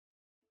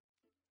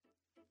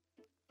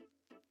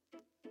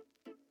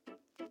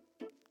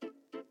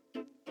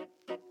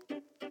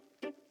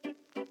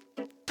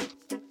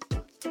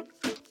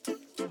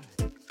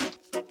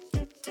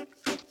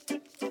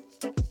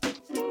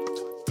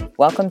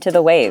Welcome to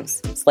The Waves,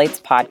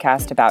 Slate's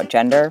podcast about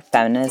gender,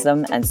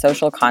 feminism, and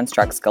social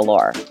constructs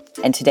galore.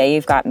 And today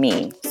you've got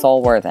me,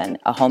 Sol Worthen,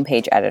 a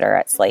homepage editor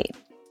at Slate.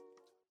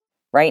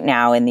 Right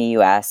now in the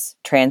US,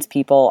 trans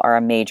people are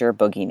a major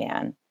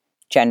boogeyman.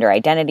 Gender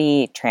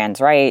identity,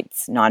 trans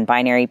rights,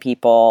 non-binary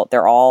people,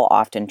 they're all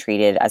often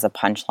treated as a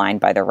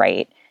punchline by the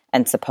right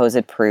and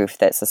supposed proof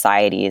that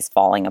society is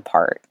falling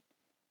apart.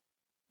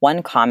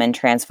 One common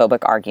transphobic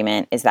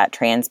argument is that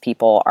trans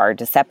people are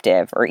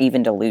deceptive or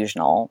even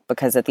delusional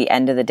because at the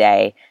end of the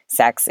day,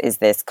 sex is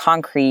this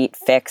concrete,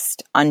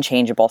 fixed,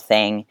 unchangeable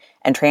thing,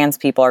 and trans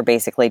people are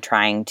basically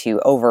trying to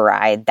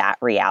override that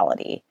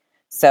reality.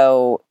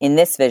 So in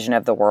this vision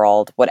of the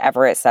world,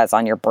 whatever it says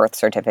on your birth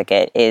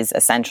certificate is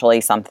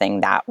essentially something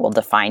that will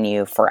define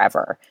you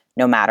forever,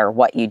 no matter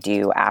what you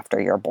do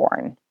after you're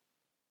born.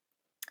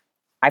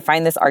 I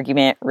find this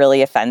argument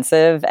really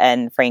offensive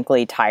and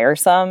frankly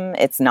tiresome.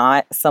 It's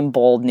not some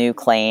bold new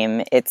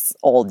claim, it's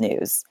old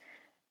news.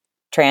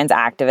 Trans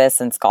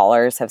activists and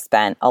scholars have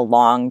spent a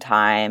long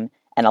time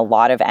and a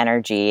lot of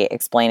energy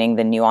explaining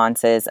the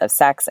nuances of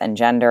sex and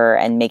gender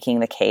and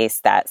making the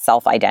case that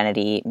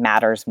self-identity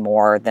matters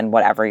more than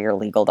whatever your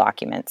legal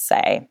documents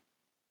say.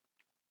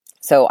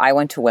 So I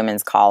went to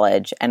women's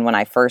college, and when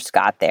I first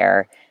got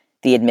there,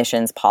 the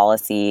admissions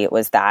policy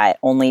was that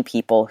only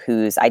people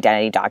whose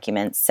identity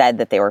documents said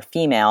that they were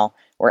female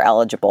were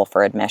eligible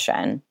for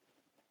admission.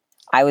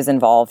 I was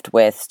involved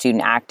with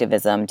student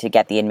activism to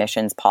get the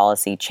admissions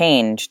policy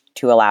changed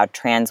to allow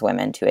trans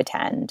women to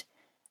attend.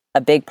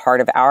 A big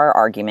part of our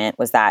argument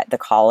was that the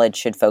college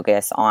should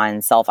focus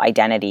on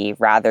self-identity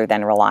rather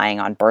than relying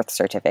on birth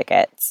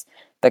certificates,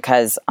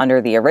 because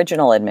under the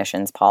original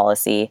admissions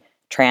policy,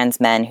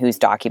 trans men whose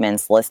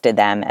documents listed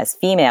them as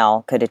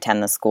female could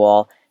attend the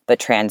school, but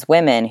trans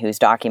women whose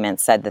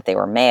documents said that they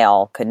were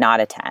male could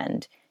not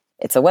attend.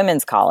 It's a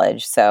women's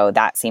college, so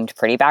that seemed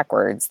pretty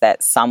backwards,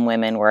 that some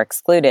women were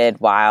excluded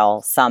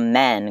while some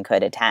men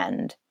could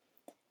attend.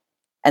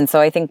 And so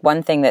I think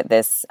one thing that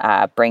this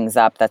brings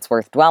up that's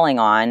worth dwelling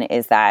on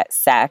is that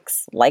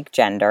sex, like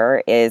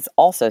gender, is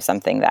also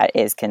something that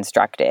is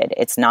constructed.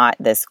 It's not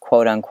this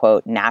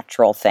quote-unquote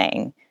natural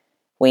thing.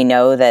 We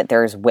know that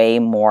there's way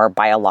more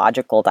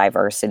biological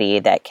diversity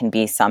that can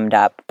be summed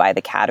up by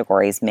the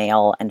categories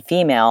male and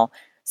female.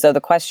 So the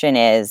question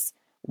is,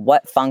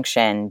 what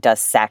function does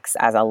sex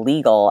as a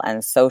legal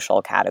and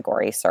social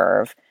category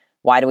serve?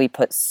 Why do we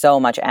put so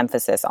much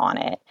emphasis on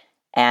it?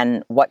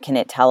 And what can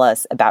it tell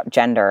us about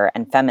gender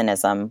and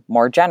feminism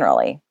more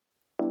generally?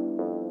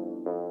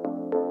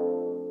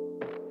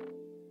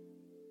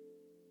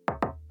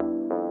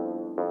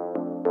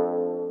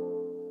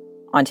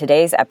 On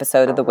today's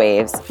episode of The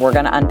Waves, we're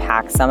going to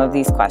unpack some of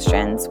these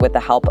questions with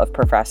the help of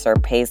Professor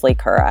Paisley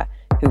Currah,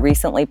 who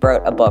recently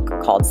wrote a book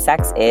called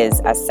Sex Is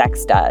as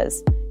Sex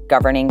Does,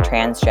 Governing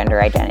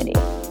Transgender Identity.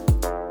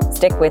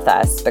 Stick with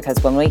us,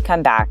 because when we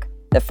come back,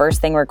 the first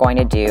thing we're going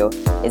to do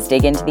is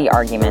dig into the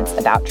arguments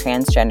about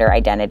transgender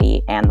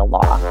identity and the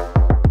law.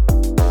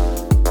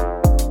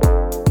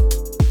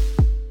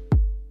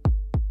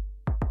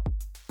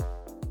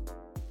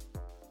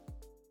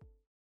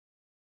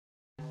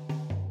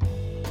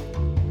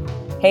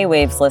 Hey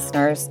Waves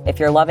listeners, if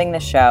you're loving the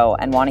show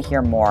and want to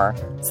hear more,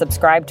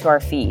 subscribe to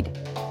our feed.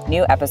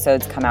 New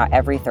episodes come out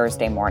every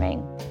Thursday morning.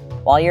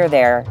 While you're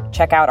there,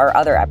 check out our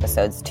other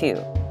episodes too,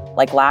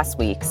 like last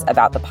week's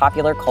about the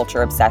popular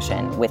culture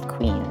obsession with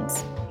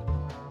queens.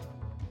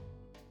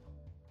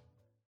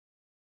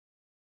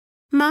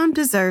 Mom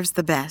deserves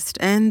the best,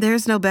 and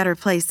there's no better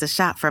place to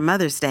shop for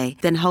Mother's Day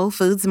than Whole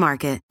Foods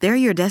Market. They're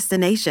your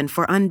destination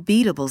for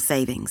unbeatable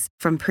savings,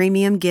 from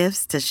premium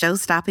gifts to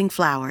show-stopping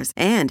flowers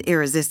and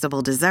irresistible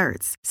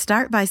desserts.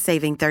 Start by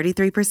saving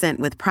 33%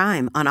 with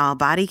Prime on all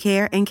body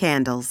care and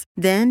candles.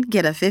 Then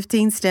get a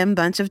 15-stem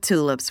bunch of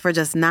tulips for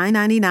just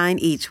 $9.99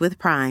 each with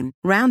Prime.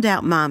 Round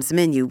out Mom's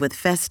menu with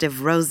festive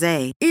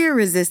rosé,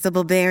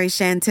 irresistible berry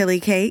chantilly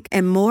cake,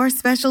 and more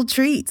special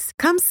treats.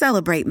 Come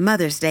celebrate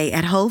Mother's Day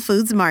at Whole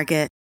Foods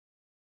Market.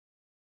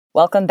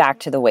 Welcome back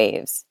to The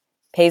Waves.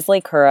 Paisley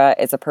Currah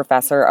is a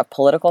professor of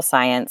political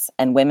science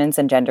and women's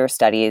and gender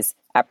studies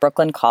at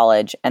Brooklyn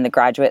College and the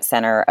Graduate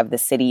Center of the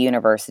City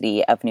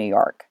University of New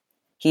York.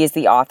 He is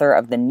the author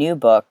of the new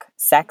book,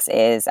 Sex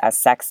Is as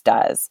Sex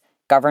Does,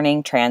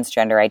 Governing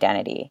Transgender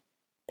Identity.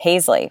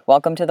 Paisley,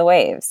 welcome to The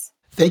Waves.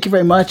 Thank you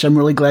very much. I'm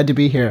really glad to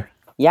be here.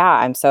 Yeah,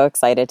 I'm so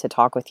excited to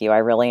talk with you. I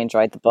really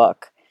enjoyed the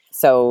book.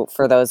 So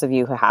for those of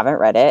you who haven't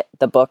read it,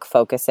 the book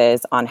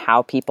focuses on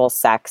how people's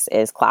sex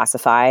is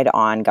classified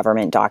on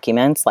government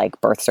documents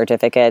like birth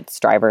certificates,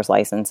 driver's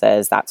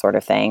licenses, that sort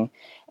of thing.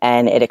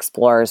 And it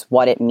explores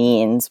what it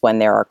means when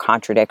there are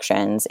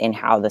contradictions in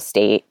how the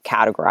state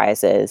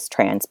categorizes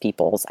trans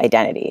people's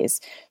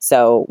identities.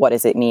 So what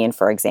does it mean,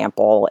 for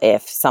example,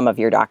 if some of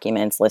your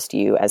documents list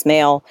you as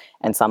male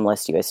and some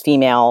list you as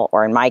female?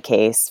 Or in my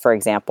case, for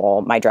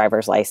example, my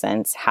driver's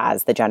license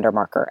has the gender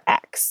marker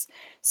X.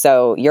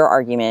 So your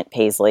argument,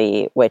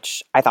 Paisley,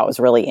 which I thought was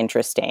really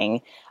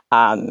interesting,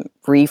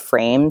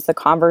 reframes the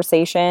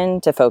conversation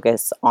to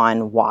focus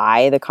on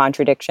why the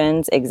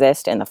contradictions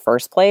exist in the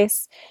first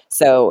place.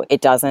 So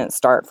it doesn't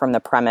start from the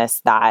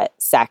premise that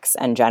sex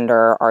and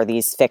gender are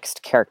these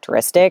fixed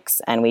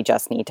characteristics and we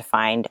just need to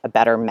find a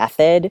better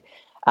method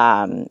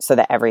so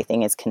that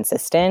everything is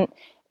consistent.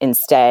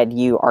 Instead,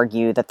 you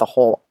argue that the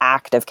whole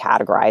act of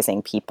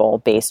categorizing people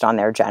based on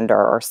their gender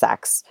or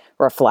sex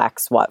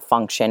reflects what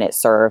function it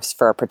serves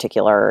for a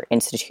particular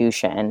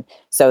institution.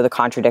 So the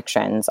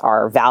contradictions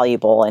are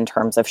valuable in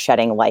terms of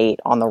shedding light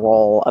on the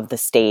role of the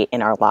state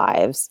in our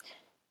lives.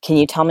 Can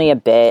you tell me a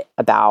bit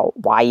about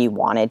why you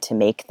wanted to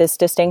make this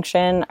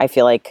distinction? I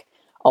feel like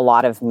a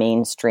lot of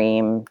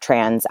mainstream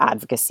trans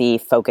advocacy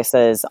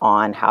focuses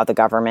on how the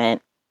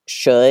government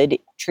should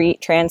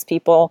treat trans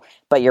people,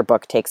 but your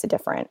book takes a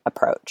different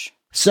approach.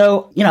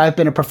 So, I've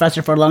been a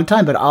professor for a long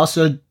time, but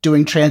also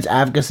doing trans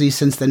advocacy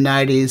since the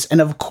 90s.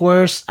 And of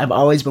course, I've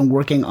always been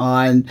working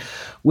on,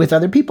 with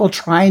other people,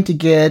 trying to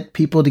get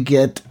people to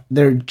get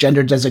their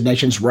gender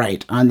designations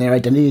right on their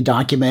identity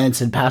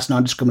documents and pass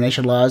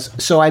non-discrimination laws.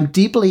 So I'm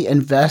deeply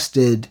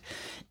invested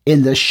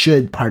in the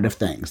should part of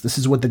things. This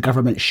is what the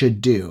government should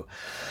do.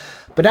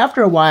 But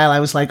after a while, I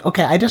was like,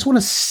 okay, I just want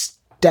to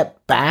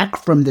step back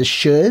from the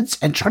shoulds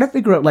and try to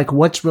figure out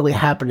what's really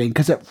happening.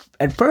 Because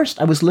at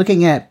first I was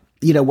looking at,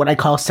 what I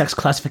call sex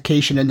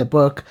classification in the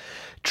book,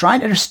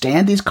 trying to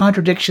understand these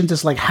contradictions.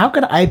 Is how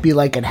could I be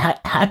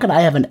how could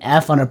I have an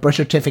F on a birth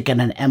certificate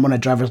and an M on a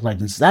driver's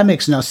license? That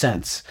makes no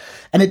sense.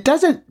 And it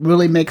doesn't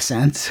really make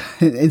sense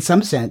in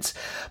some sense.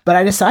 But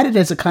I decided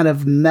as a kind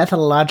of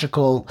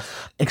methodological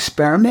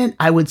experiment,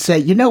 I would say,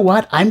 you know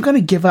what? I'm going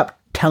to give up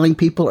telling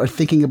people or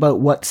thinking about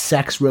what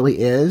sex really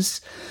is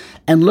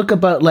and look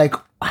about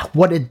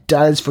what it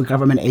does for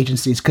government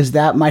agencies, because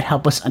that might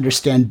help us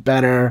understand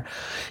better,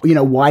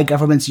 why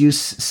governments use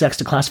sex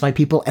to classify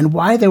people and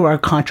why there are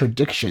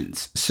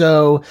contradictions.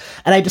 So,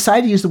 and I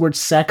decided to use the word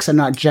sex and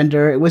not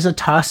gender. It was a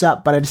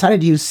toss-up, but I decided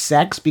to use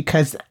sex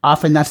because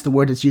often that's the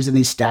word that's used in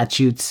these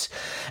statutes.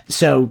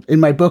 So in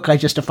my book, I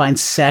just define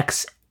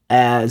sex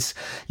as,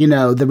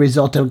 the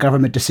result of a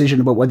government decision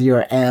about whether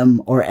you're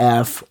M or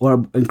F,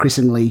 or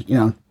increasingly,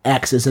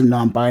 X is a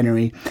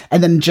non-binary.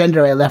 And then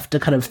gender, I left to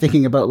kind of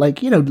thinking about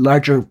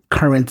larger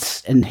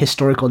currents and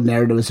historical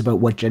narratives about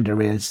what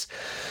gender is.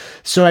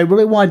 So I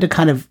really wanted to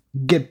kind of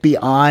get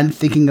beyond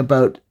thinking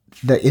about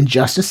the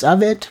injustice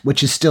of it,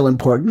 which is still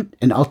important,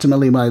 and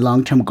ultimately my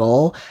long-term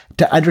goal,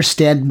 to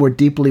understand more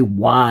deeply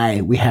why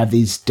we have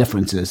these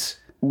differences.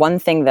 One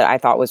thing that I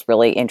thought was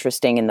really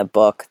interesting in the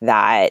book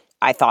that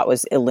I thought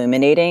was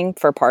illuminating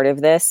for part of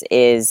this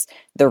is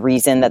the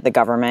reason that the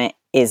government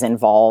is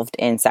involved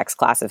in sex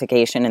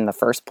classification in the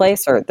first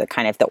place, or the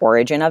kind of the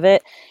origin of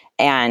it.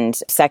 And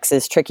sex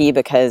is tricky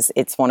because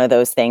it's one of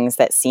those things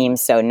that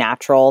seems so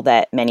natural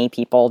that many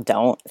people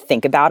don't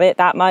think about it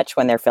that much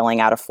when they're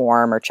filling out a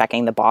form or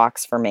checking the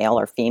box for male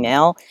or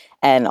female.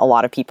 And a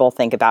lot of people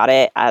think about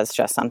it as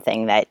just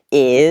something that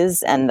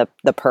is, and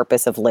the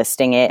purpose of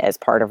listing it as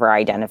part of our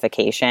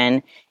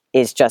identification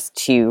is just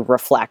to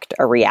reflect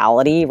a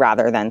reality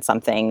rather than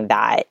something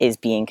that is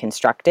being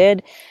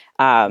constructed.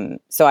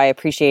 So I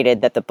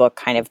appreciated that the book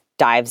kind of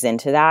dives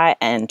into that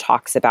and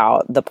talks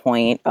about the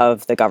point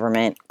of the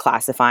government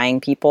classifying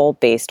people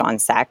based on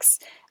sex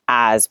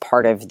as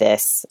part of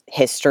this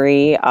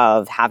history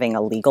of having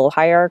a legal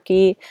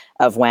hierarchy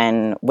of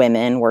when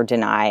women were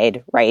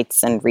denied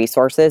rights and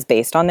resources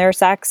based on their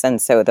sex.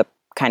 And so the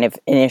kind of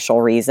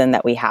initial reason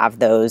that we have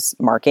those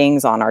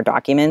markings on our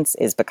documents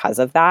is because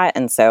of that.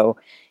 And so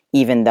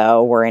even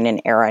though we're in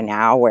an era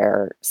now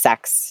where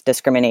sex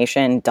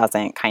discrimination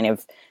doesn't kind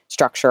of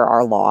structure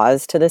our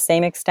laws to the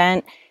same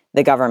extent,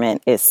 the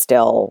government is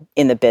still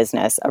in the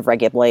business of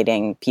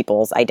regulating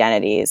people's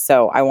identities.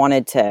 So I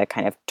wanted to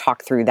kind of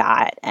talk through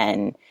that,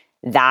 and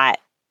that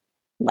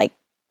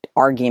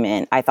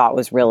argument I thought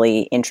was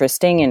really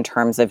interesting in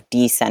terms of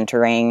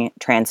decentering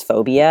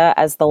transphobia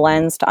as the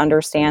lens to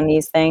understand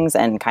these things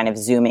and kind of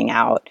zooming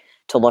out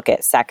to look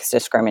at sex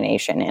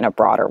discrimination in a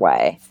broader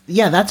way.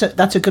 Yeah,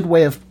 that's a good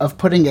way of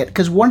putting it.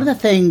 Because one of the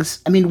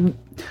things,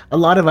 a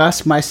lot of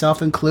us,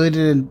 myself included,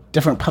 in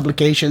different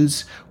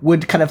publications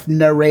would kind of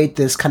narrate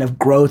this kind of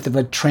growth of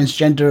a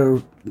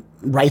transgender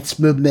rights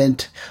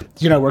movement.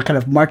 We're kind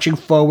of marching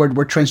forward.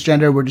 We're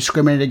transgender. We're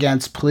discriminated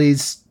against.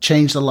 Please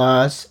change the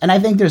laws. And I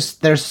think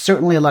there's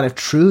certainly a lot of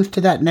truth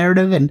to that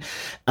narrative, and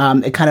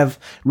it kind of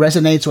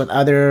resonates with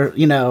other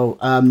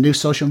new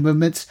social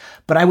movements.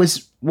 But I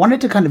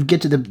wanted to kind of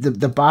get to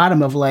the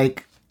bottom of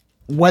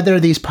whether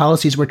these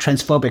policies were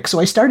transphobic. So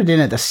I started in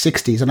at the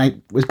 60s,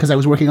 and because I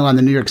was working on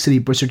the New York City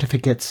birth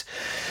certificates,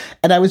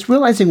 and I was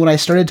realizing when I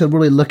started to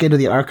really look into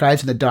the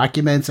archives and the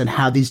documents and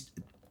how these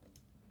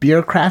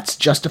bureaucrats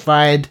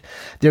justified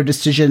their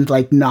decision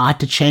not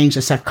to change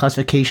the sex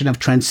classification of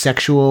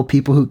transsexual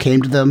people who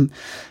came to them.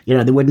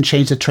 They wouldn't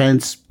change the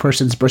trans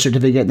person's birth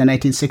certificate in the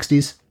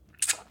 1960s.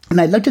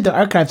 And I looked at the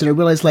archives and I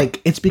realized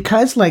it's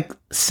because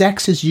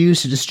sex is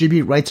used to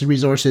distribute rights and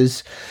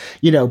resources,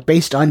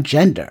 based on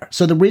gender.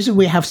 So the reason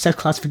we have sex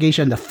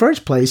classification in the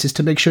first place is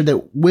to make sure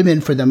that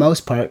women, for the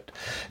most part,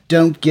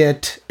 don't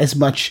get as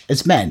much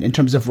as men in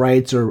terms of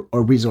rights or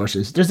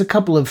resources. There's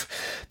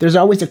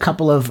always a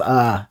couple of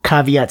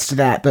caveats to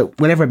that, but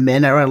whenever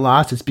men are at a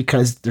loss, it's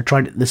because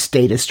the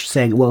state is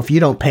saying, well, if you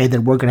don't pay,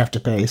 then we're going to have to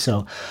pay.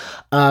 So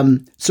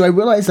I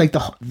realized like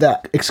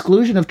the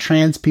exclusion of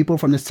trans people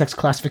from the sex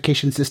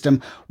classification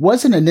system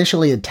wasn't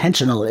initially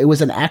intentional. It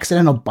was an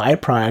accidental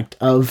byproduct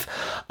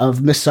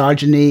of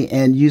misogyny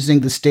and using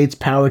the state's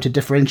power to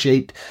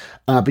differentiate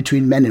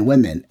between men and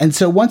women. And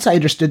so once I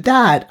understood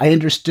that,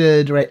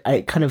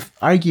 I kind of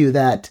argue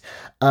that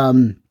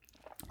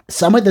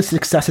some of the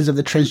successes of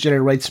the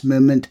transgender rights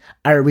movement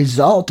are a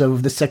result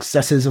of the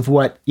successes of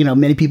what,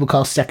 many people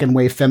call second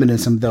wave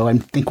feminism, though I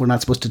think we're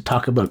not supposed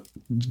to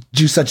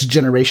do such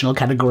generational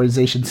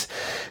categorizations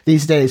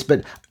these days.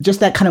 But just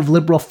that kind of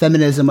liberal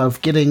feminism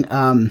of getting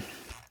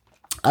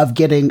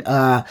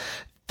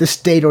the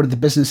state or the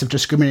business of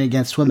discriminating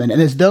against women.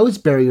 And as those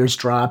barriers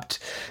dropped,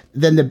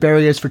 then the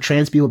barriers for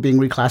trans people being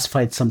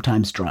reclassified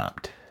sometimes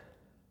dropped.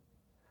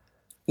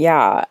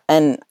 Yeah.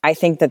 And I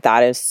think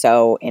that is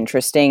so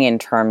interesting in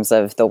terms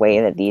of the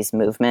way that these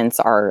movements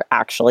are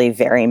actually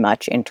very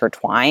much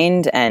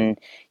intertwined. And,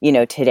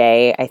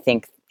 today, I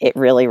think it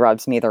really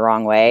rubs me the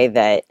wrong way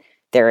that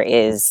there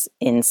is,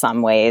 in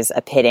some ways,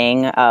 a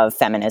pitting of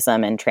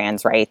feminism and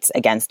trans rights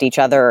against each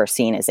other or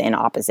seen as in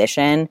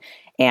opposition.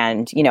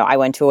 And, I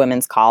went to a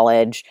women's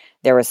college.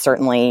 There was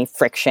certainly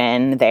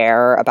friction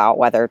there about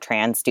whether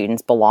trans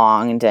students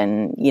belonged.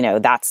 And,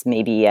 that's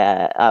maybe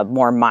a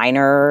more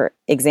minor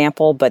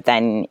example. But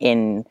then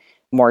in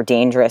more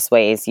dangerous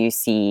ways, you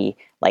see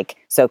like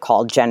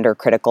so-called gender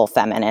critical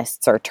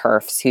feminists or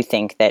TERFs who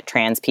think that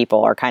trans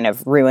people are kind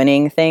of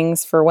ruining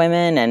things for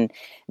women. And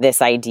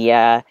this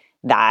idea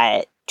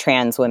that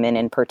trans women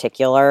in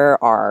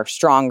particular are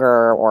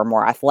stronger or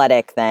more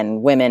athletic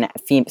than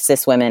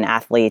cis women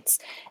athletes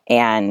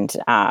and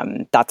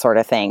that sort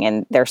of thing.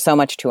 And there's so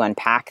much to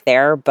unpack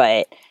there.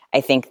 But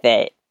I think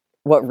that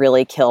what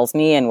really kills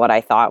me and what I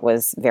thought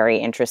was very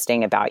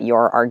interesting about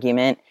your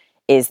argument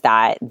is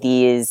that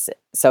these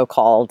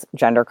so-called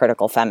gender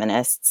critical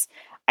feminists,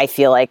 I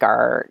feel like,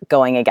 are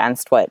going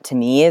against what to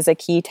me is a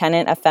key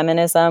tenet of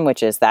feminism,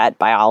 which is that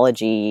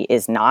biology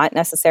is not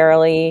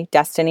necessarily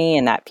destiny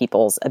and that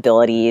people's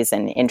abilities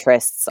and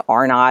interests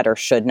are not or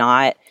should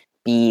not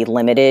be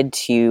limited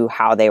to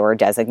how they were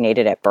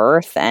designated at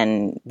birth.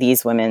 And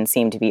these women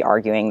seem to be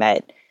arguing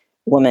that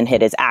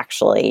womanhood is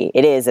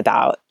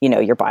about,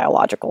 your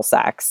biological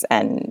sex.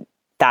 And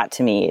that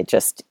to me, it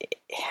just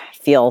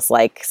feels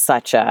like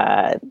such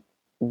a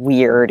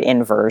weird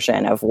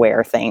inversion of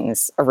where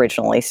things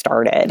originally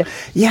started.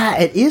 Yeah,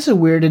 it is a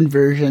weird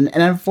inversion.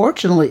 And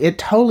unfortunately, it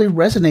totally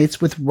resonates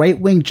with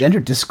right-wing gender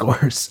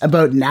discourse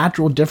about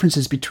natural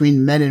differences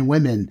between men and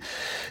women.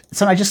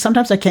 So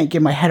sometimes I can't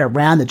get my head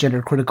around the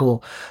gender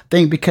critical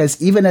thing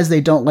because even as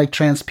they don't like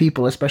trans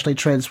people, especially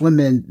trans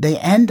women, they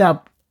end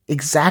up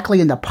exactly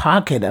in the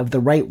pocket of the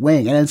right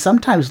wing. And then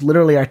sometimes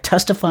literally are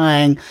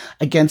testifying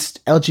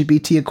against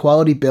LGBT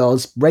equality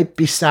bills right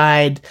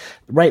beside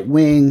right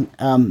wing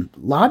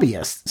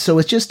lobbyists. So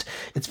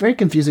it's very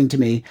confusing to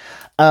me.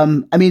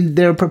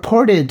 Their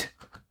purported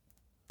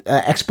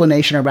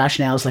explanation or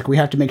rationale is like, we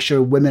have to make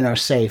sure women are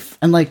safe.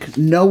 And like,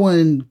 no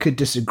one could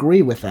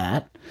disagree with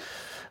that.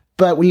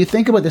 But when you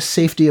think about the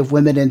safety of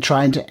women and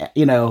trying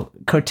to,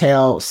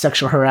 curtail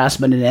sexual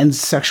harassment and end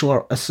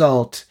sexual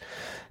assault,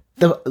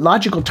 the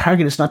logical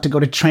target is not to go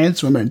to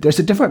trans women. There's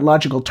a different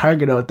logical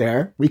target out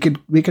there. We could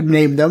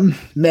name them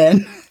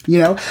men,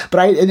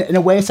 But in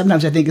a way,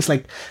 sometimes I think it's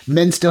like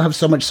men still have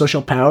so much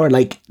social power.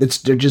 Like it's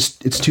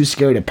too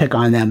scary to pick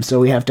on them. So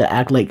we have to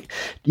act like,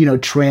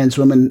 trans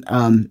women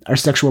are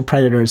sexual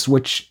predators,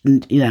 which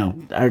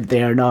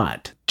they are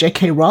not.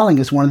 J.K. Rowling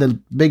is one of the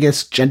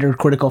biggest gender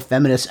critical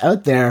feminists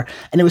out there.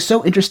 And it was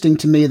so interesting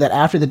to me that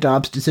after the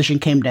Dobbs decision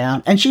came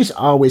down, and she's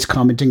always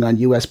commenting on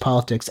U.S.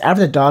 politics,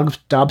 after the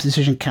Dobbs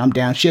decision came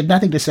down, she had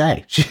nothing to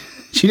say.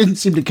 She didn't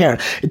seem to care.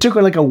 It took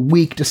her like a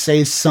week to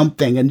say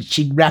something, and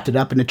she wrapped it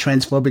up in a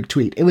transphobic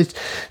tweet. It's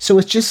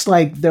just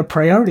like their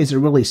priorities are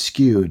really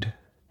skewed.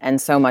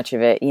 And so much of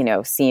it,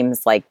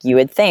 seems like you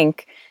would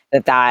think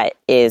that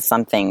is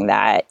something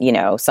that,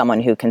 someone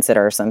who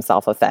considers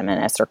himself a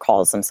feminist or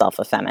calls himself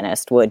a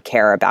feminist would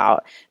care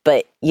about.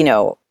 But,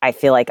 I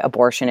feel like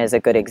abortion is a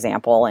good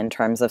example in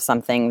terms of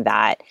something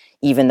that,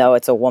 even though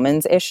it's a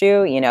woman's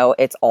issue,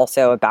 it's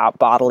also about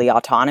bodily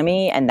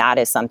autonomy. And that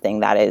is something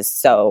that is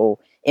so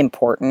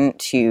important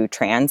to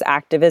trans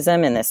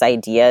activism, and this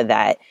idea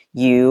that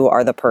you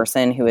are the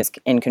person who is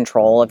in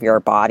control of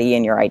your body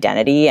and your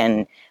identity.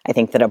 And I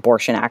think that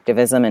abortion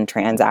activism and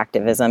trans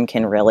activism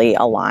can really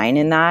align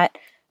in that.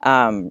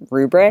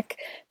 rubric.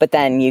 But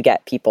then you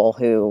get people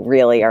who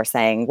really are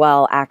saying,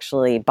 well,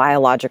 actually,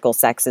 biological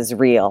sex is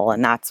real,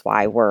 and that's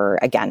why we're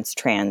against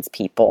trans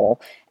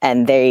people.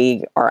 And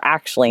they are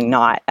actually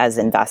not as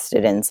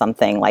invested in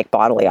something like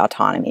bodily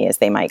autonomy as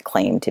they might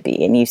claim to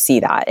be. And you see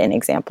that in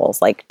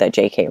examples like the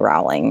J.K.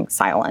 Rowling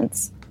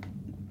silence.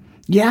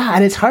 Yeah,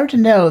 and it's hard to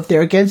know if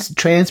they're against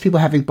trans people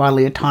having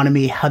bodily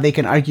autonomy, how they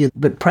can argue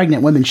that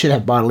pregnant women should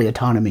have bodily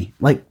autonomy.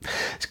 Like,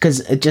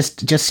 because it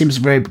just seems a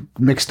very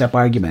mixed up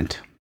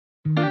argument.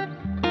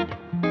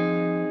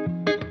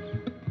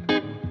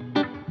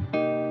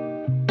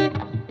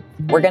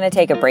 We're going to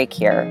take a break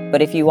here,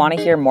 but if you want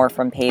to hear more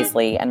from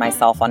Paisley and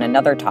myself on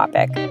another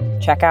topic,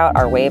 check out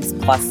our Waves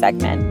Plus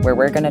segment, where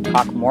we're going to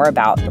talk more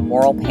about the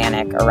moral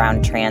panic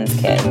around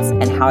trans kids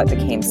and how it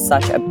became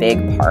such a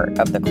big part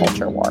of the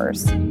culture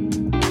wars.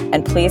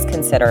 And please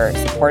consider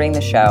supporting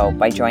the show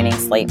by joining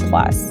Slate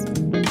Plus.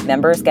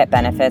 Members get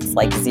benefits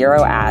like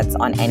 0 ads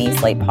on any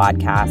Slate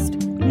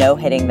podcast, no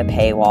hitting the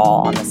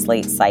paywall on the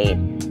Slate site,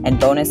 and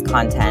bonus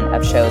content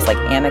of shows like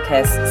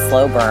Amicus,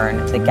 Slow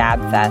Burn, The Gab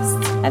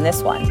Fests, and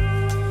this one.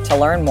 To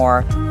learn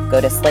more,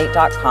 go to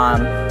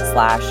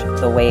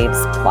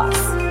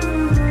slate.com/thewavesplus.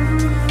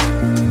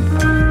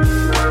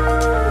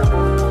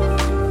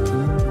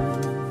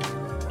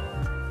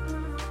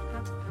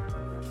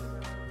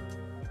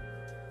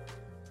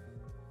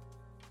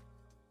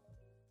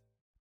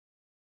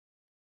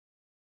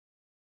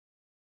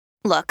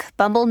 Look,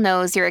 Bumble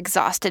knows you're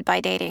exhausted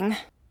by dating.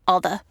 All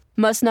the,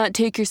 must not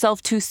take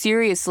yourself too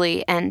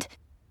seriously, and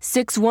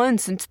 6'1"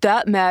 since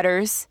that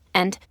matters,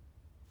 and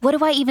what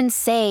do I even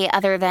say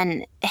other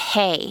than,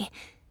 hey?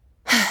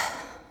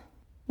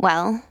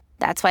 Well,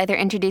 that's why they're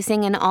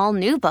introducing an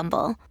all-new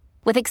Bumble,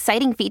 with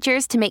exciting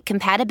features to make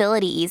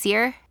compatibility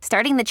easier,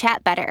 starting the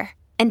chat better,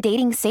 and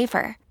dating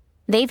safer.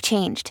 They've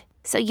changed,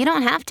 so you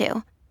don't have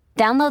to.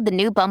 Download the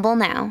new Bumble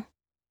now.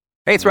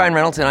 Hey, it's Ryan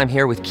Reynolds, and I'm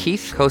here with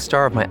Keith,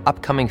 co-star of my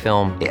upcoming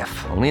film,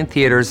 If, only in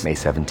theaters May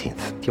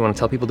 17th. Do you want to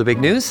tell people the big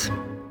news?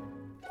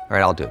 All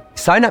right, I'll do it.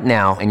 Sign up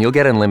now and you'll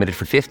get unlimited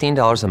for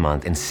 $15 a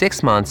month and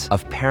 6 months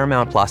of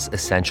Paramount Plus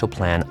Essential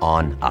Plan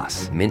on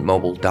us.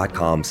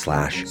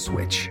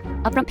 MintMobile.com/switch.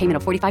 Upfront payment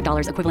of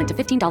 $45 equivalent to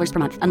 $15 per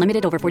month.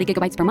 Unlimited over 40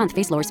 gigabytes per month.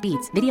 Face lower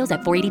speeds. Videos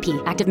at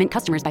 480p. Active Mint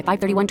customers by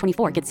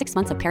 531.24 get 6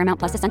 months of Paramount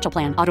Plus Essential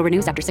Plan. Auto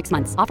renews after 6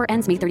 months. Offer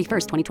ends May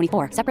 31st,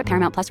 2024. Separate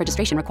Paramount Plus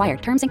registration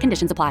required. Terms and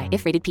conditions apply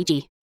if rated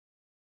PG.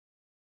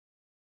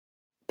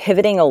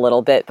 Pivoting a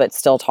little bit, but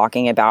still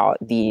talking about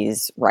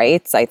these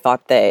rights, I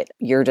thought that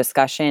your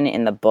discussion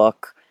in the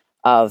book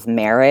of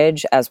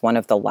marriage as one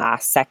of the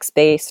last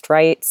sex-based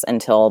rights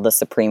until the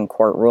Supreme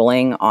Court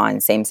ruling on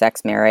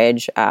same-sex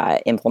marriage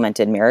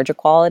implemented marriage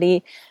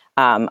equality,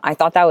 I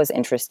thought that was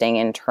interesting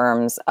in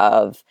terms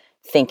of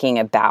thinking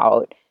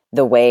about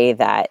the way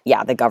that,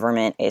 the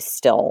government is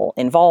still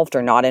involved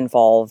or not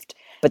involved,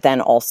 but then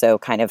also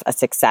kind of a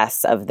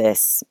success of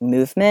this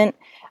movement.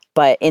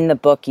 But in the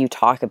book, you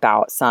talk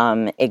about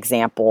some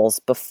examples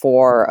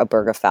before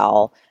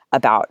Obergefell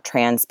about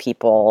trans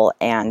people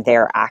and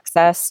their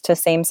access to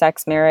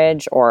same-sex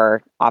marriage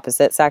or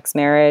opposite-sex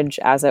marriage,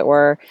 as it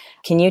were.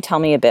 Can you tell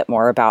me a bit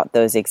more about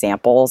those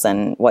examples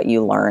and what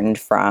you learned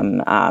from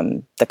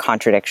the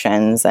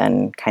contradictions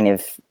and kind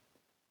of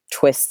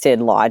twisted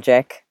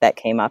logic that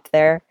came up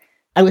there?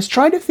 I was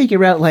trying to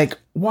figure out,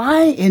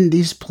 why in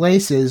these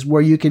places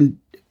where you can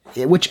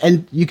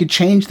you could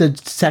change the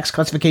sex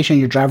classification on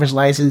your driver's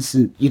license,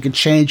 and you could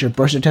change your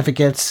birth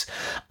certificates.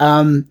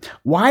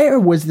 Why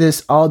was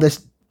this all this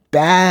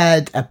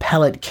bad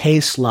appellate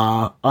case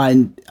law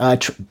on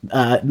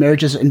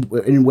marriages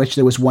in which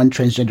there was one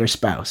transgender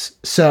spouse?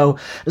 So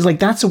it's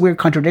that's a weird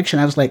contradiction.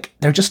 I was like,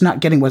 they're just not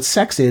getting what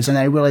sex is, and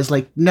I realized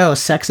no,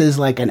 sex is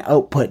like an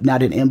output,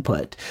 not an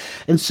input.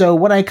 And so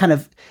what I kind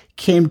of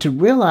came to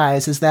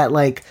realize is that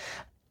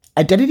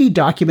identity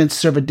documents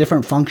serve a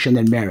different function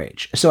than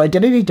marriage. So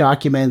identity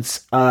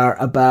documents are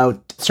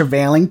about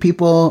surveilling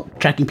people,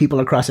 tracking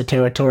people across a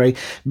territory,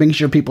 making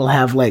sure people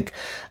have a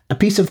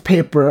piece of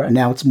paper, and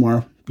now it's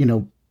more,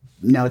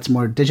 now it's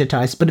more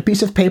digitized, but a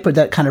piece of paper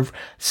that kind of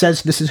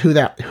says this is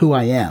who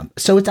I am.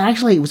 So it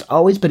was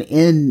always been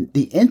in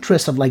the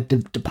interest of the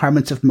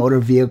departments of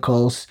motor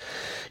vehicles,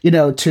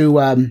 to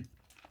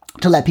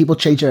let people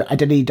change their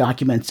identity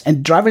documents.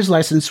 And driver's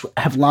license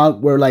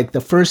were the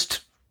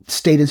first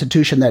state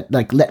institution that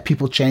let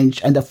people change,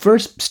 and the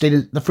first state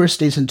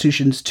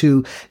institutions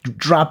to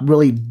drop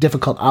really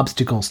difficult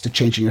obstacles to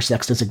changing your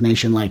sex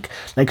designation, like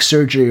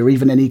surgery or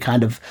even any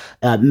kind of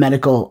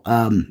medical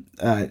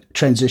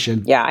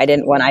transition. Yeah,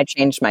 when I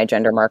changed my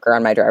gender marker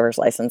on my driver's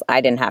license, I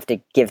didn't have to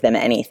give them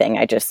anything.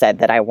 I just said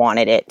that I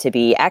wanted it to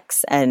be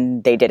X,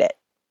 and they did it.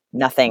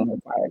 Nothing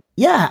required.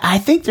 Yeah, I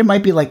think there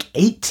might be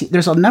 18.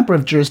 There's a number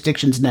of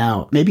jurisdictions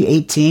now, maybe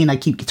 18.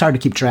 It's hard to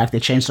keep track. They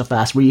change so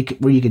fast where you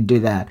could do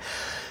that.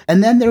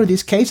 And then there are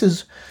these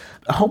cases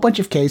a whole bunch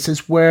of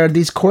cases where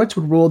these courts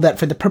would rule that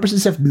for the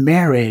purposes of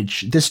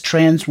marriage, this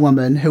trans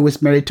woman who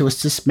was married to a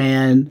cis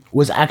man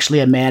was actually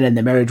a man and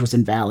the marriage was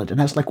invalid. And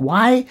I was like,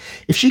 why?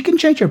 If she can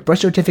change her birth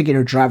certificate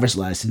or driver's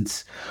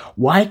license,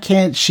 why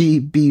can't she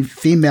be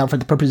female for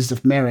the purposes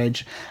of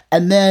marriage?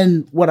 And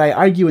then what I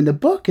argue in the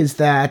book is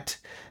that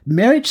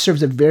marriage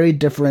serves a very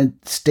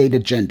different state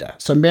agenda.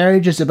 So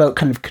marriage is about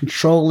kind of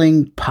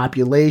controlling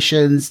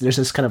populations. There's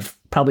this kind of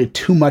probably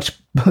too much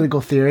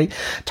political theory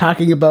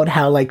talking about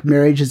how like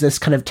marriage is this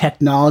kind of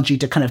technology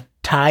to kind of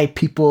tie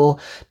people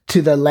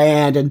to the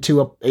land and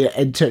to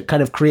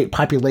kind of create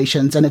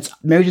populations. And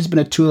marriage has been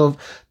a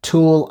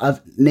tool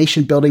of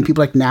nation building.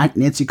 People like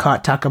Nancy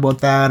Cott talk about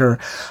that, or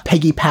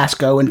Peggy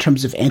Pasco in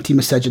terms of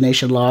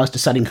anti-miscegenation laws,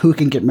 deciding who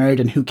can get married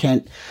and who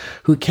can't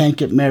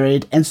get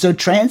married. And so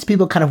trans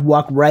people kind of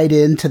walk right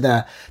into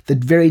the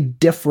very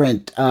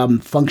different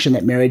function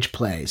that marriage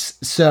plays.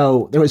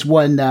 So there was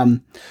one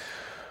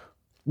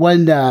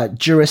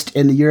jurist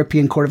in the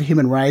European Court of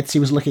Human Rights. He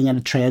was looking at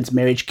a trans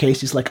marriage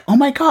case. He's like, oh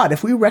my God,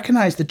 if we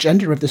recognize the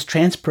gender of this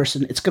trans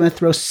person, it's going to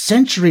throw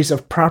centuries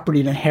of property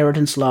and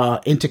inheritance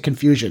law into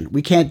confusion.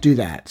 We can't do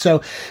that.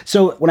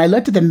 So when I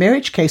looked at the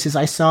marriage cases,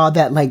 I saw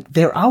that like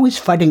they're always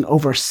fighting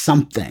over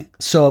something.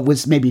 So it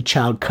was maybe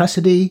child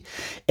custody.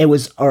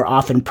 Or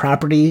often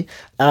property.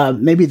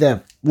 Maybe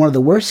one of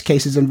the worst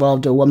cases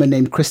involved a woman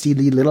named Christy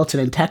Lee Littleton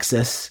in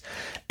Texas.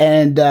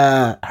 And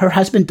her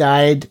husband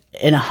died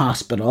in a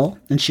hospital,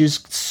 and she was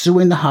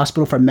suing the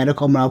hospital for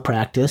medical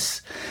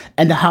malpractice.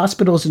 And the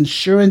hospital's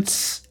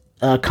insurance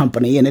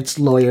company and its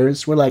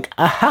lawyers were like,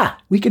 aha,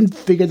 we can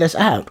figure this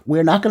out.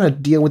 We're not going to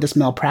deal with this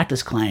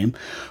malpractice claim.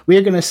 We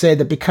are going to say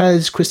that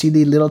because Christy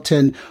Lee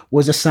Littleton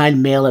was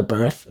assigned male at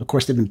birth, of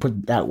course they didn't put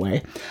it that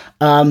way,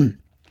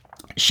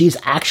 she's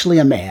actually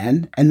a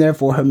man, and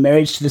therefore her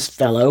marriage to this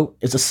fellow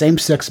is a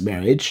same-sex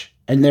marriage.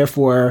 And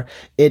therefore,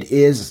 it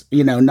is,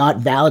 not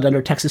valid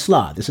under Texas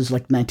law. This is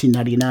like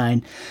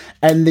 1999.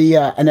 And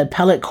an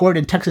appellate court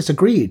in Texas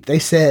agreed. They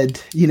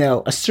said,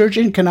 a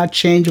surgeon cannot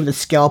change with a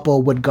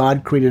scalpel what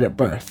God created at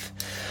birth.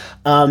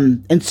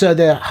 And so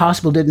the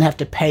hospital didn't have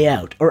to pay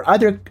out. Or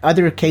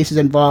other cases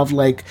involved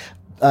like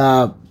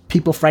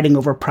people fighting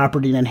over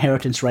property and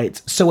inheritance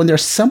rights. So when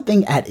there's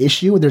something at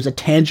issue, there's a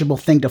tangible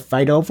thing to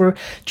fight over,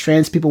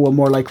 trans people were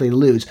more likely to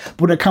lose.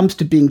 But when it comes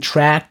to being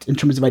tracked in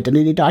terms of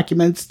identity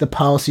documents, the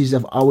policies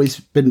have always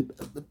been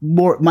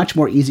much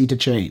more easy to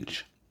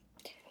change.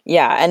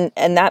 Yeah,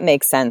 and that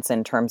makes sense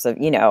in terms of,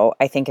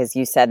 I think as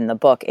you said in the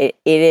book, it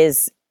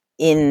is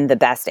in the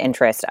best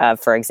interest of,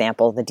 for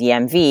example, the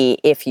DMV,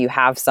 if you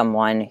have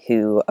someone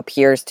who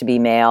appears to be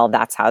male,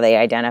 that's how they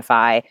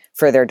identify,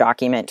 for their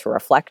document to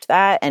reflect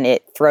that. And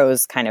it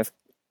throws kind of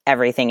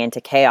everything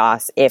into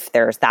chaos if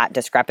there's that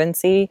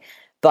discrepancy.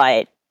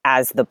 But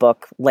as the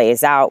book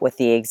lays out with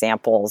the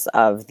examples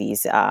of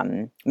these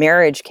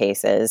marriage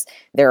cases,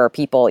 there are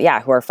people,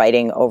 who are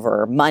fighting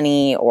over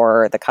money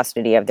or the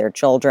custody of their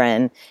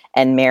children.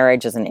 And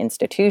marriage as an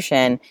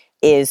institution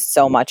is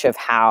so much of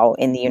how,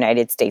 in the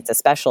United States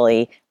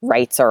especially,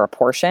 rights are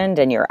apportioned,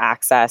 and your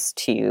access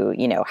to,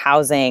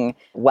 housing,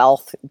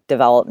 wealth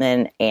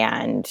development,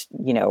 and,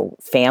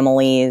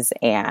 families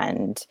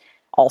and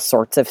all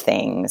sorts of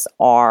things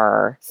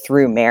are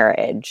through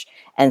marriage.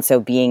 And so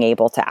being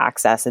able to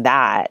access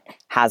that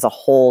has a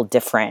whole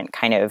different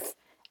kind of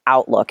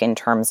outlook in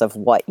terms of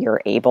what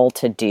you're able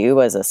to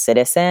do as a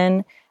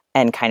citizen.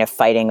 And kind of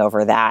fighting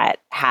over that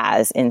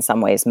has, in some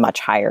ways,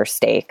 much higher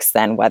stakes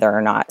than whether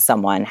or not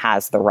someone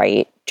has the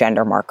right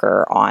gender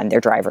marker on their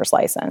driver's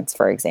license,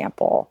 for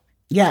example.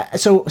 Yeah,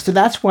 so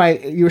that's why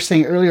you were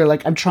saying earlier,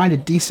 like, I'm trying to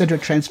decenter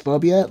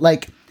transphobia.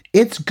 Like,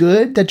 it's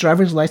good that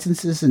driver's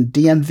licenses and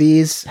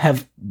DMVs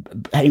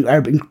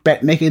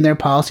are making their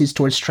policies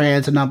towards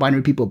trans and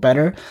non-binary people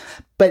better.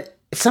 But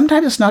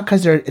sometimes it's not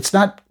because it's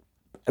not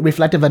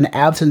reflective of an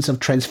absence of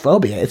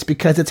transphobia. It's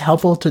because it's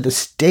helpful to the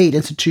state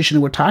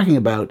institution we're talking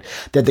about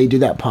that they do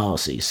that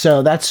policy.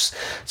 So that's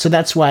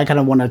why I kind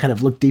of want to kind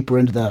of look deeper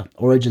into the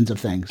origins of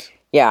things.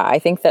 Yeah, I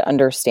think that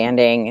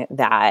understanding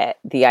that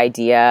the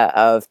idea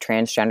of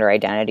transgender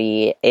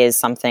identity is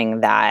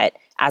something that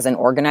as an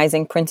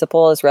organizing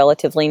principle is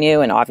relatively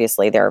new. And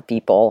obviously there are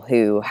people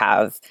who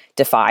have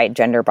defied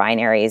gender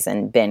binaries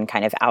and been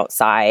kind of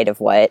outside of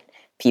what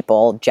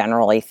people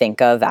generally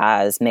think of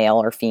as male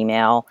or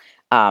female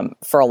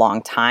for a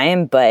long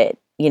time. But,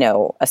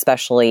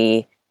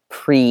 especially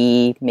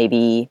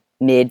maybe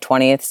mid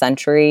 20th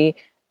century,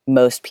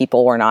 most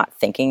people were not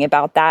thinking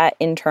about that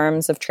in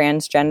terms of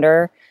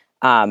transgender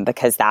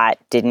because that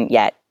didn't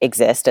yet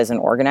exist as an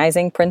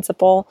organizing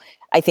principle.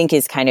 I think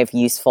is kind of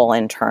useful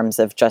in terms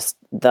of just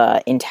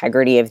the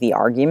integrity of the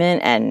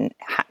argument and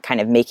kind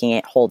of making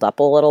it hold up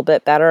a little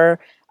bit better.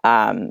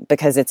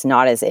 Because it's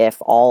not as if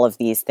all of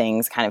these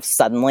things kind of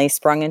suddenly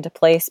sprung into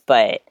place,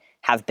 but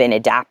have been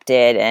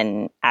adapted.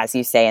 And as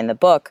you say in the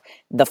book,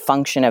 the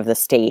function of the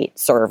state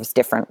serves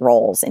different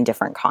roles in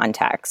different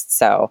contexts.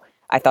 So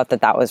I thought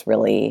that was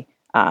really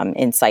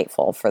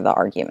insightful for the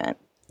argument.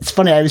 It's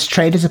funny, I was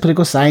trained as a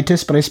political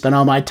scientist, but I spent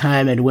all my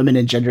time in women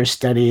and gender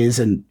studies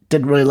and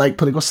didn't really like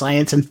political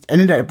science and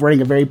ended up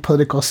writing a very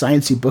political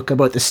sciencey book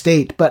about the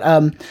state. But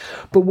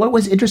what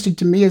was interesting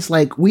to me is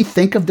like, we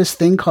think of this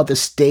thing called the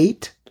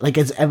state, like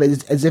as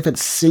if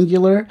it's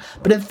singular,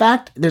 but in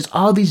fact, there's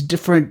all these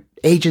different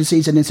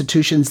agencies and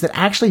institutions that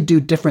actually do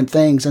different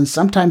things, and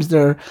sometimes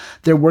they're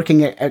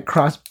working at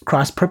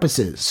cross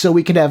purposes. So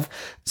we could have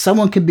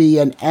someone could be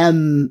an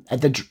M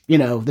at the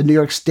New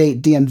York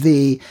State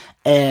DMV,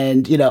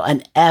 and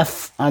an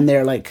F on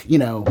their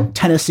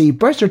Tennessee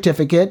birth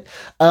certificate,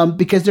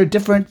 because they're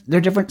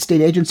different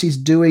state agencies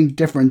doing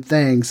different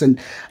things. And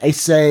I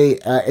say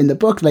in the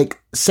book, like,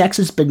 sex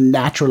has been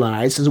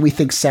naturalized, as we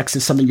think sex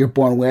is something you're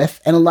born with.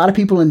 And a lot of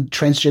people in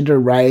transgender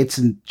rights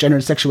and gender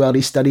and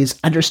sexuality studies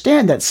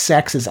understand that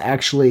sex is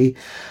actually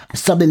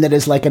something that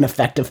is like an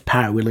effective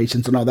power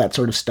relations and all that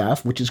sort of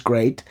stuff, which is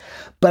great.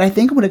 But I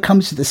think when it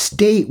comes to the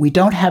state, we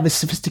don't have a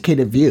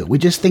sophisticated view. We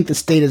just think the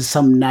state is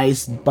some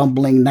nice,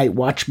 bumbling night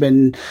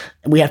watchman,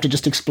 and we have to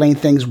just explain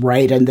things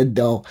right, and then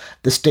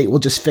the state will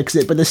just fix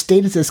it. But the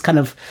state is this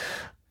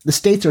the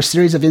states are a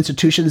series of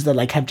institutions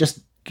that have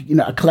just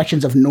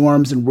collections of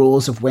norms and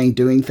rules of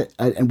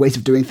and ways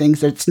of doing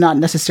things. It's not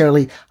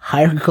necessarily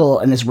hierarchical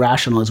and as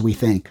rational as we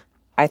think.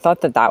 I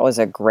thought that was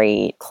a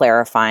great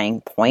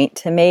clarifying point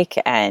to make,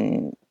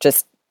 and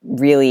just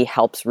really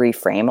helps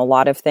reframe a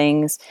lot of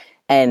things.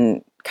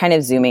 And kind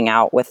of zooming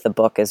out with the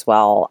book as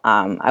well,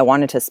 I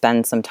wanted to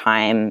spend some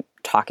time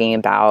talking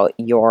about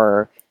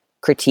your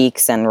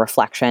critiques and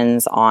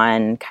reflections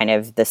on kind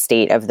of the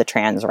state of the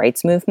trans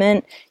rights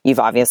movement. You've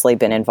obviously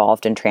been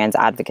involved in trans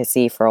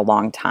advocacy for a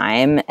long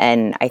time,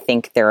 and I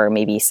think there are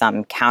maybe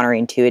some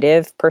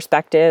counterintuitive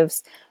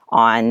perspectives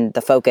on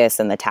the focus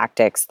and the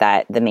tactics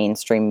that the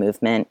mainstream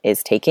movement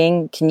is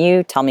taking. Can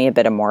you tell me a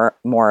bit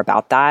more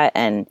about that,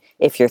 and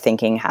if your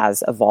thinking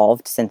has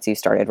evolved since you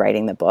started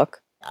writing the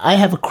book? I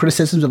have a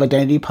criticism of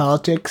identity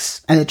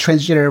politics and the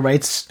transgender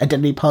rights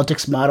identity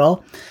politics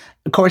model.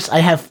 Of course,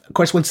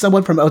 when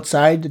someone from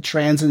outside the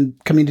trans and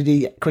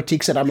community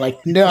critiques it, I'm like,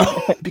 no,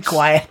 be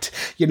quiet,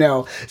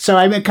 So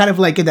I'm kind of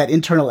like in that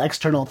internal,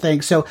 external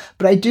thing. So,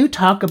 but I do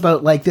talk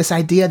about like this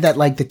idea that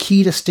like the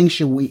key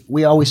distinction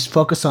we always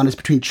focus on is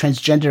between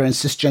transgender and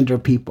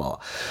cisgender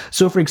people.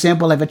 So, for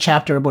example, I have a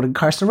chapter about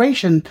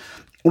incarceration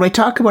when I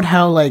talk about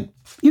how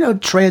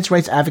trans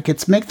rights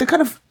advocates make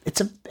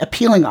it's an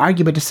appealing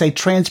argument to say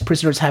trans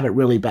prisoners have it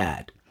really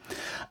bad.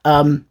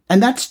 And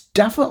that's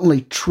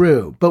definitely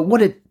true. But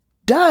what it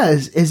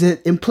does is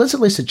it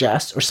implicitly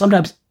suggests, or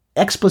sometimes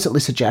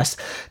explicitly suggests,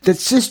 that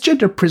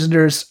cisgender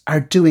prisoners are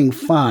doing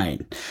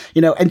fine.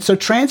 And so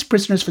trans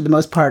prisoners, for the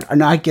most part, are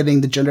not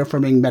getting the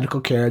gender-affirming medical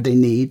care they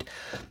need.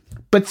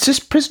 But cis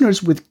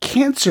prisoners with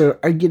cancer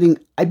are getting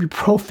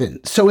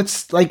ibuprofen. So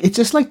it's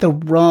just like the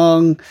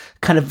wrong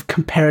kind of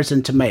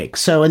comparison to make.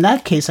 So in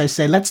that case, I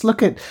say, let's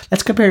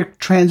compare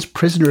trans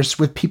prisoners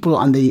with people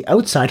on the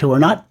outside who are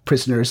not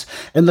prisoners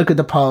and look at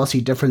the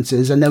policy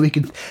differences. And then we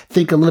can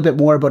think a little bit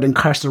more about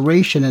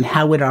incarceration and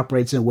how it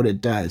operates and what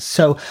it does.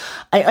 So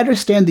I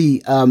understand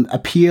the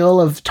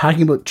appeal of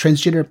talking about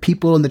transgender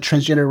people and the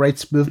transgender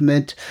rights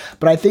movement.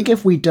 But I think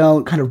if we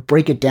don't kind of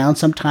break it down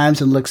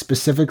sometimes and look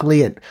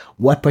specifically at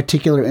what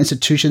particular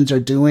institutions are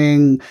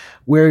doing,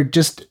 we're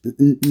just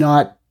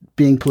not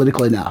being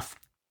political enough.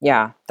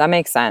 Yeah, that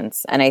makes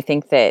sense. And I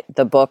think that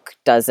the book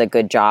does a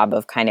good job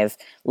of kind of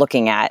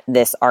looking at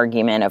this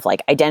argument of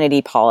like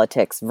identity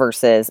politics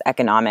versus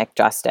economic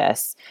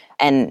justice.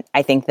 And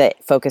I think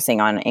that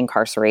focusing on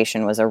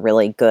incarceration was a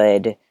really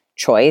good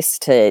choice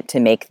to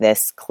make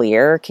this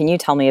clear. Can you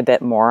tell me a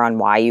bit more on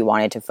why you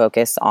wanted to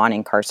focus on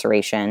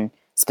incarceration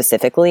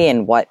specifically,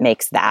 and what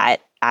makes that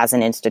as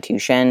an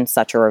institution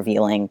such a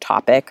revealing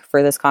topic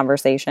for this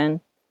conversation?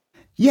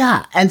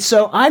 Yeah. And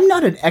so I'm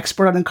not an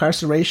expert on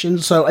incarceration.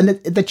 And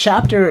the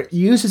chapter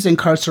uses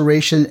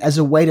incarceration as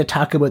a way to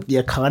talk about the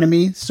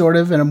economy, sort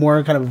of in a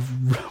more kind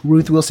of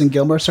Ruth Wilson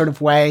Gilmore sort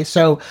of way.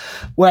 So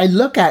what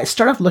I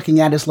start off looking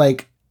at is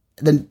like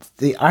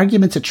the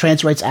arguments that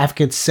trans rights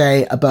advocates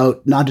say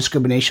about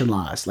non-discrimination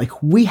laws.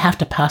 Like, we have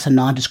to pass a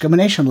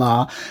non-discrimination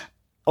law,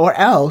 or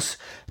else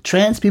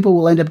trans people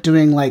will end up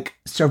doing like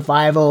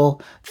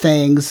survival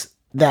things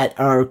that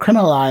are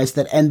criminalized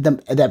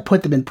that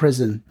put them in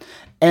prison.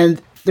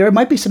 And there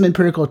might be some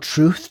empirical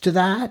truth to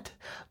that,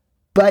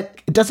 but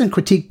it doesn't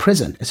critique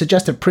prison. It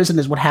suggests that prison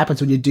is what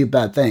happens when you do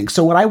bad things.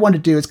 So what I want to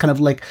do is kind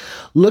of like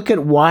look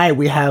at why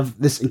we have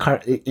this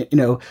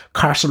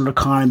carceral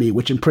economy,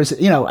 which in prison,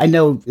 I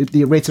know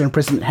the rates of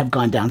imprisonment have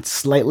gone down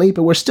slightly,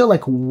 but we're still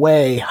like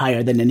way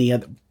higher than any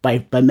other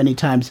by many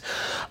times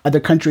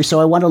other countries.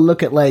 So I want to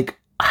look at like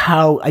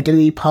how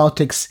identity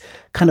politics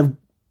kind of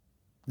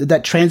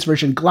that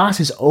transversion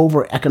glosses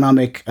over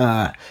economic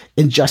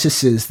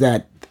injustices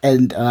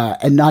and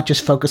not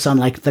just focus on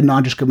like the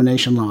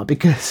non-discrimination law,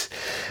 because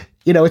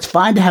it's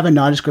fine to have a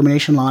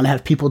non-discrimination law and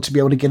have people to be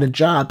able to get a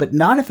job, but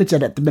not if it's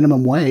at the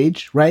minimum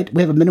wage, right?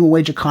 We have a minimum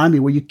wage economy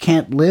where you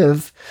can't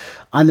live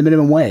on the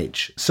minimum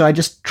wage. So I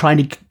just try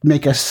to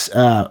make us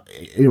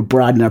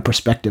broaden our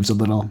perspectives a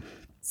little.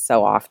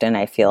 So often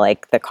I feel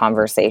like the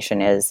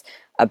conversation is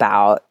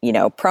about,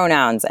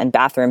 pronouns and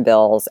bathroom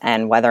bills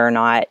and whether or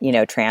not,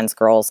 trans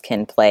girls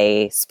can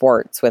play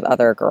sports with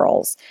other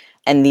girls.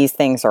 And these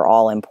things are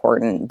all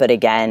important. But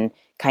again,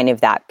 kind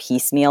of that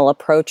piecemeal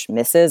approach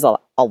misses a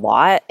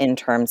lot in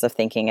terms of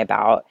thinking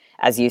about,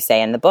 as you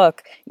say in the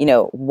book,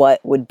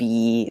 what would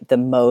be the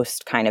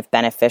most kind of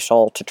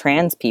beneficial to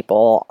trans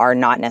people are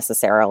not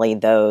necessarily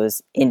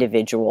those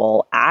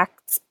individual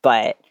acts,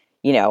 but,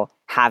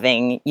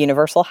 having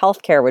universal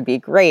health care would be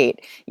great.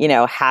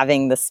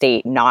 Having the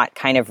state not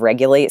kind of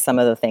regulate some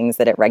of the things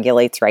that it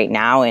regulates right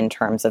now in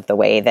terms of the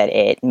way that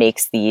it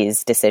makes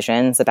these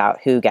decisions about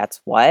who gets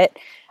what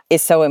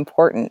is so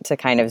important to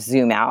kind of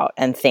zoom out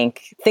and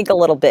think a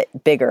little bit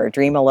bigger,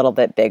 dream a little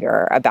bit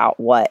bigger about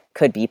what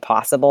could be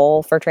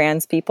possible for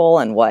trans people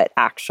and what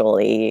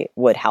actually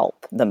would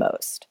help the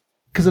most.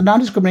 Because the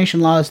non-discrimination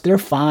laws, they're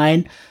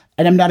fine.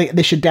 And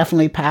they should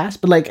definitely pass.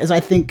 But as I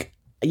think,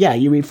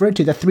 you referred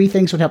to, the three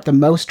things would help the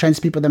most, trans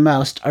people the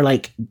most, are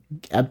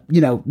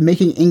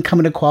making income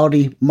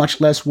inequality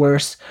much less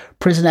worse,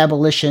 prison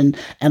abolition,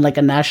 and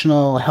a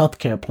national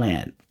healthcare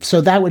plan.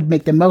 So that would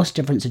make the most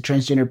difference to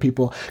transgender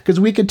people, because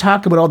we could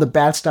talk about all the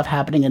bad stuff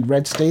happening in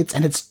red states,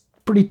 and it's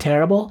pretty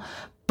terrible.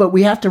 But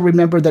we have to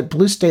remember that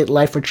blue state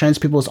life for trans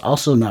people is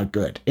also not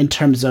good in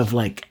terms of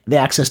the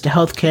access to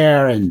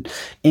healthcare and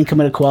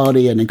income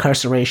inequality and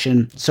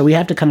incarceration. So we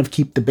have to kind of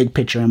keep the big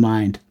picture in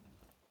mind.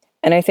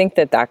 And I think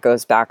that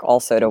goes back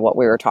also to what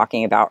we were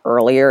talking about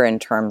earlier in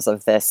terms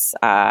of this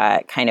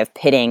kind of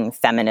pitting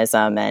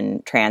feminism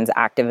and trans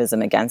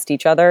activism against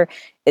each other,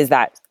 is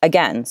that,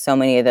 again, so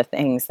many of the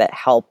things that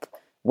help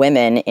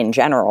women in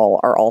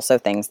general are also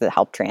things that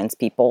help trans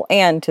people.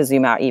 And to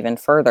zoom out even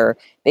further,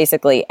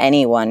 basically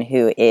anyone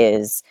who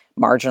is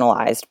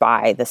marginalized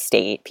by the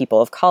state,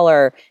 people of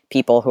color,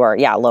 people who are,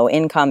 low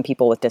income,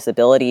 people with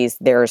disabilities.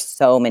 There's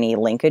so many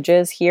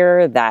linkages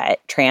here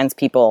that trans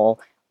people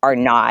are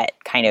not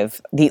kind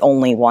of the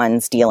only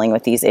ones dealing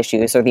with these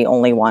issues or the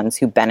only ones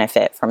who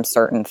benefit from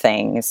certain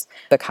things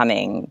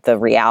becoming the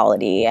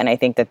reality. And I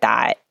think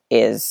that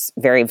is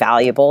very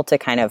valuable to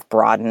kind of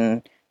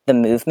broaden the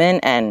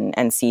movement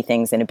and see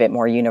things in a bit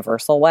more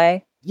universal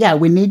way. Yeah,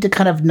 we need to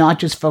kind of not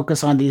just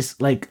focus on these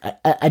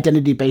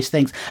identity-based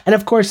things. And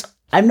of course,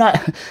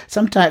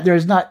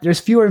 there's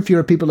fewer and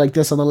fewer people like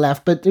this on the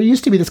left, but there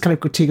used to be this kind of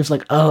critique of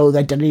the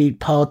identity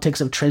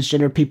politics of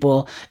transgender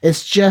people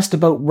is just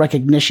about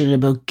recognition,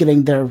 about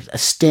getting a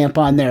stamp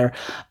on their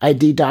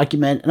ID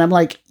document. And I'm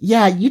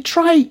you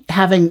try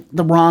having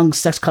the wrong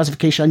sex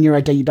classification on your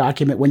ID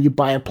document when you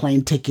buy a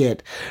plane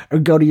ticket or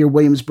go to your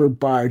Williamsburg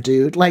bar,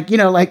 dude.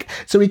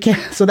 So we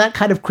can't, so that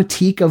kind of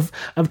critique of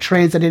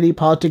trans identity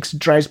politics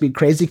drives me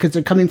crazy, because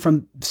they're coming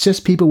from cis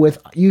people with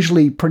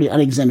usually pretty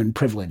unexamined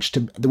privilege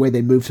to the way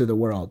they move through the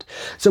world.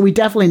 So we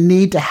definitely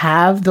need to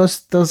have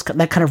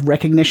that kind of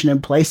recognition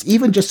in place,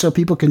 even just so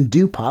people can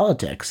do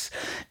politics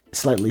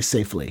slightly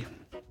safely.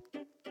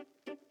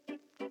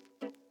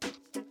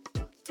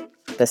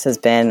 This has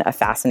been a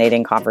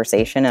fascinating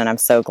conversation, and I'm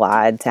so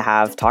glad to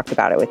have talked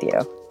about it with you.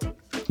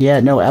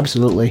 Yeah, no,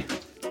 absolutely.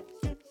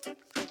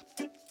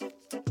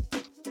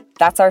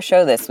 That's our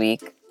show this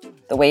week.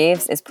 The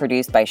Waves is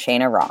produced by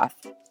Shayna Roth.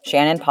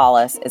 Shannon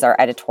Paulus is our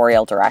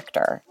editorial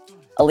director.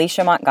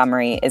 Alicia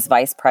Montgomery is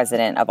vice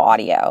president of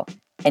audio,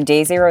 and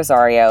Daisy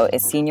Rosario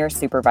is senior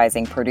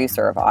supervising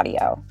producer of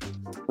audio.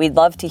 We'd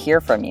love to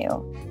hear from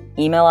you.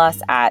 Email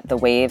us at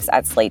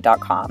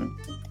thewaves@slate.com.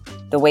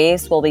 The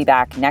Waves will be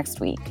back next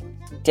week.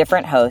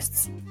 Different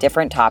hosts,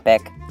 different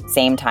topic,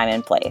 same time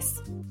and place.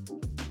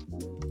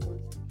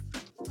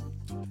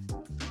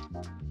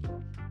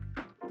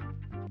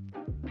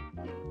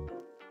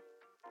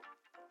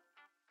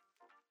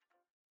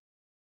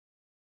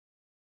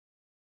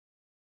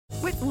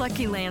 With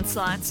Lucky Land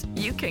Slots,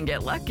 you can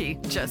get lucky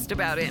just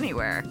about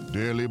anywhere.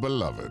 Dearly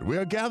beloved, we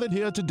are gathered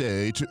here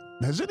today to...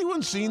 Has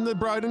anyone seen the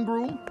bride and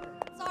groom?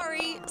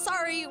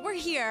 Sorry, we're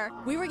here.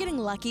 We were getting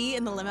lucky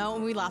in the limo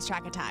and we lost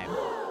track of time.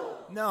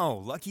 No,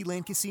 Lucky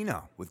Land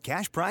Casino, with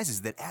cash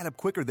prizes that add up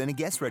quicker than a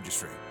guest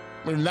registry.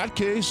 In that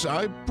case,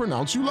 I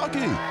pronounce you lucky.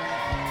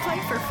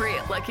 Play for free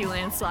at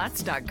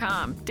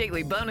LuckyLandSlots.com.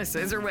 Daily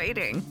bonuses are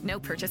waiting. No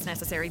purchase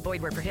necessary.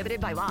 Void where prohibited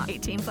by law.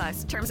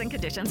 18+. Terms and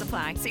conditions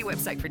apply. See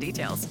website for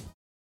details.